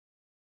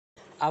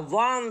A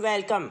warm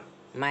welcome.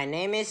 My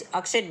name is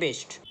Akshit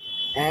Bisht.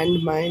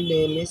 And my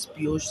name is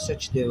Piyush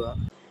Sachdeva.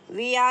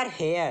 We are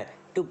here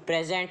to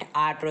present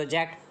our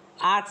project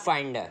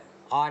Archfinder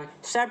on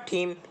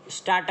sub-theme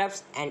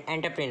startups and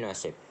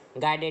entrepreneurship,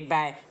 guided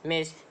by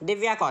Ms.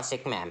 Divya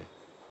Kaushik ma'am.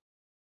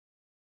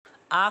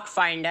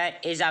 Archfinder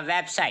is a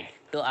website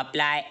to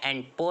apply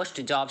and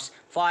post jobs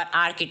for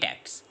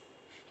architects.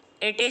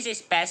 It is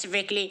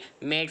specifically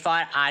made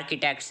for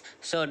architects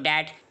so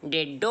that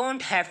they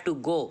don't have to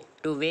go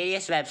to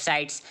various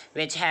websites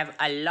which have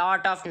a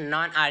lot of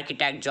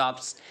non-architect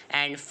jobs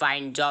and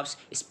find jobs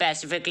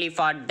specifically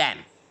for them.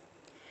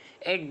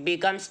 It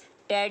becomes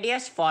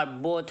tedious for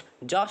both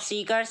job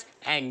seekers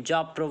and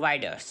job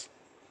providers.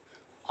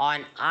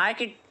 On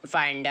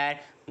Archfinder,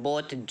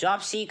 both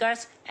job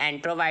seekers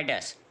and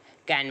providers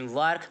can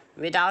work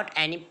without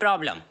any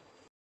problem.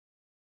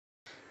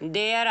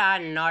 There are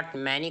not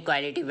many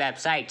quality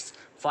websites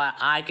for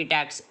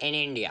architects in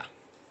India.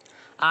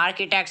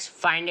 Architects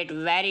find it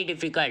very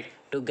difficult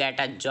to get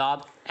a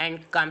job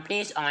and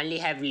companies only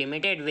have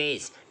limited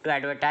ways to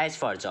advertise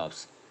for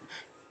jobs,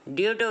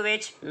 due to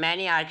which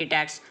many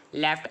architects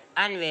left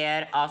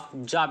unaware of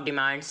job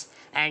demands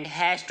and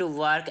has to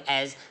work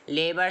as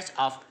laborers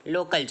of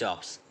local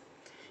jobs.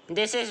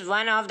 This is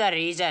one of the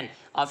reasons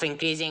of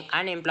increasing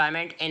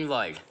unemployment in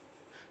world.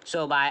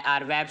 So by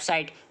our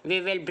website, we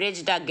will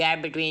bridge the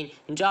gap between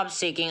job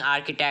seeking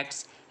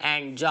architects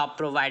and job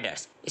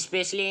providers,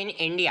 especially in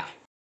India.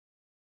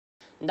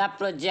 The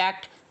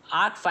project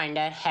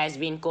Archfinder has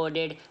been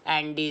coded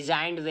and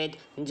designed with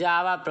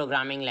Java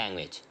programming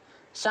language.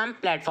 Some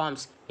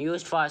platforms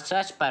used for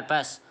such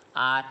purpose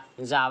are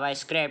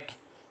JavaScript,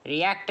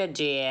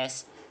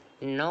 React.js,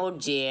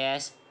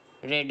 Node.js,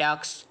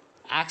 Redux,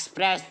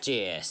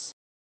 Express.js.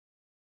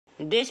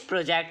 This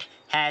project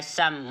has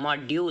some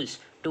modules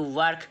to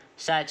work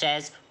such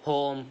as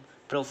home,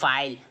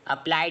 profile,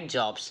 applied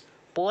jobs,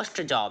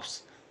 post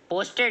jobs,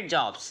 posted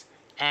jobs,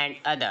 and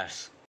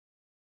others.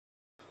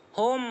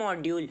 Home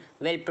module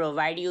will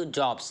provide you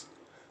jobs.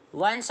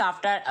 Once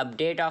after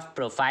update of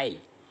profile,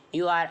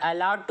 you are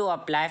allowed to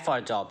apply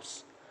for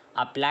jobs.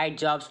 Applied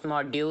jobs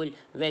module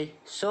will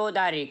show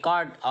the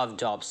record of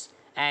jobs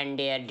and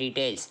their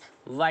details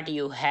what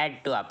you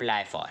had to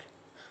apply for.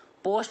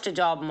 Post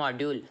job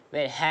module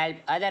will help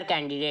other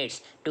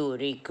candidates to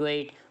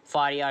recruit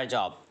for your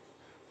job.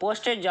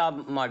 Posted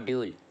job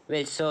module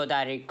will show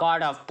the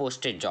record of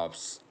posted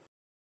jobs.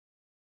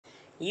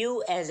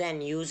 You as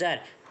an user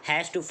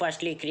has to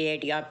firstly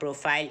create your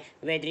profile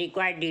with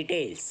required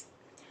details.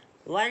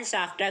 Once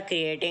after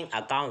creating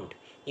account,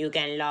 you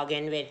can log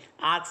in with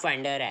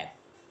Archfinder app.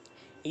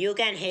 You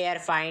can here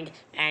find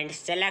and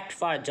select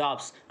for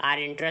jobs are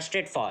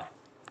interested for.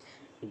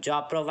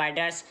 Job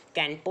providers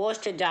can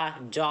post the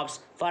jobs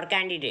for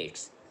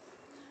candidates.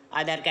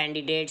 Other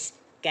candidates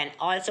can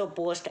also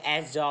post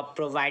as job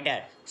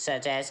provider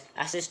such as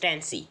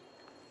assistancy.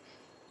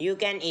 You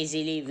can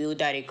easily view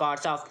the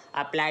records of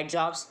applied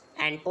jobs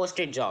and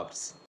posted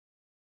jobs.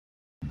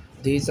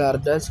 These are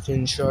the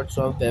screenshots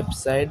of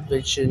website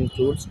which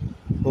includes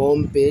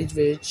home page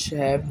which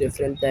have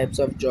different types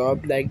of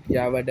job like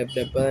Java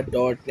developer,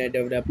 .NET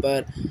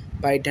developer,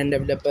 Python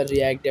developer,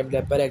 React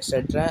developer,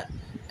 etc.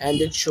 And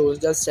it shows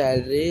the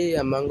salary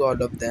among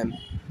all of them.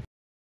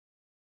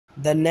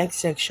 The next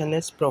section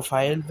is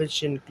profile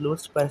which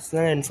includes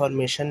personal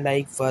information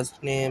like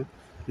first name,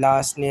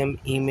 last name,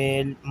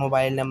 email,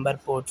 mobile number,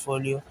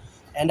 portfolio,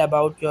 and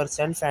about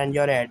yourself and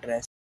your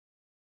address.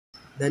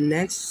 The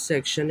next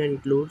section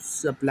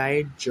includes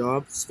applied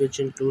jobs, which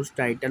includes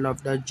title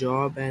of the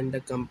job and the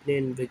company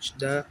in which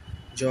the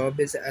job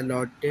is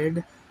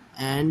allotted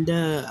and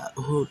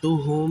to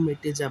whom it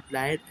is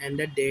applied and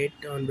the date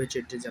on which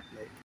it is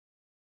applied.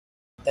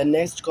 The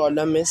next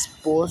column is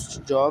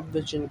post job,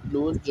 which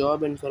includes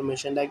job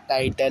information like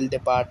title,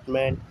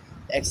 department,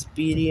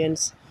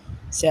 experience,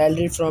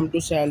 salary from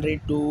to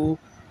salary to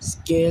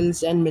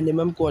skills and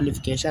minimum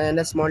qualification and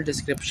a small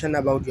description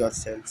about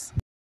yourself.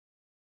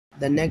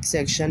 The next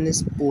section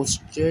is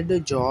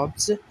posted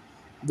jobs,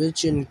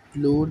 which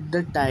include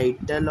the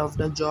title of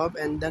the job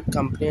and the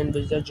company in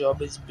which the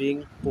job is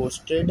being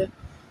posted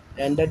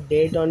and the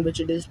date on which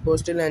it is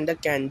posted and the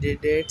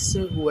candidates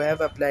who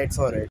have applied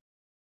for it.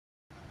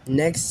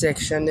 Next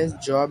section is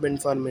job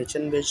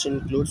information, which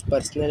includes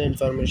personal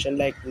information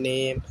like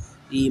name,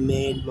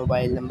 email,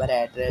 mobile number,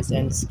 address,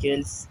 and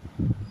skills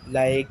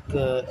like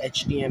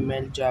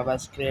HTML,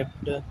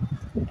 JavaScript,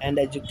 and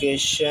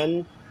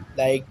education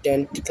like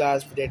 10th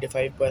class with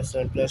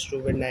 85%, plus 2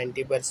 with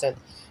 90%,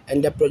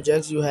 and the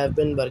projects you have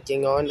been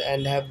working on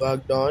and have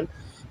worked on,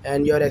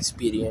 and your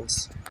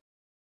experience.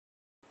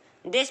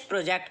 This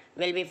project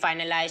will be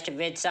finalized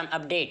with some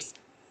updates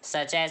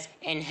such as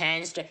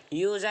enhanced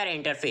user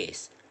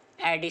interface,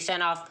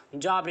 addition of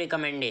job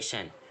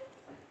recommendation,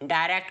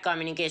 direct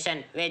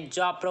communication with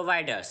job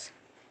providers,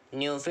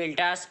 new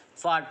filters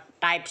for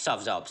types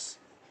of jobs,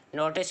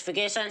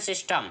 notification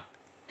system,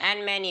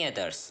 and many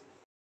others.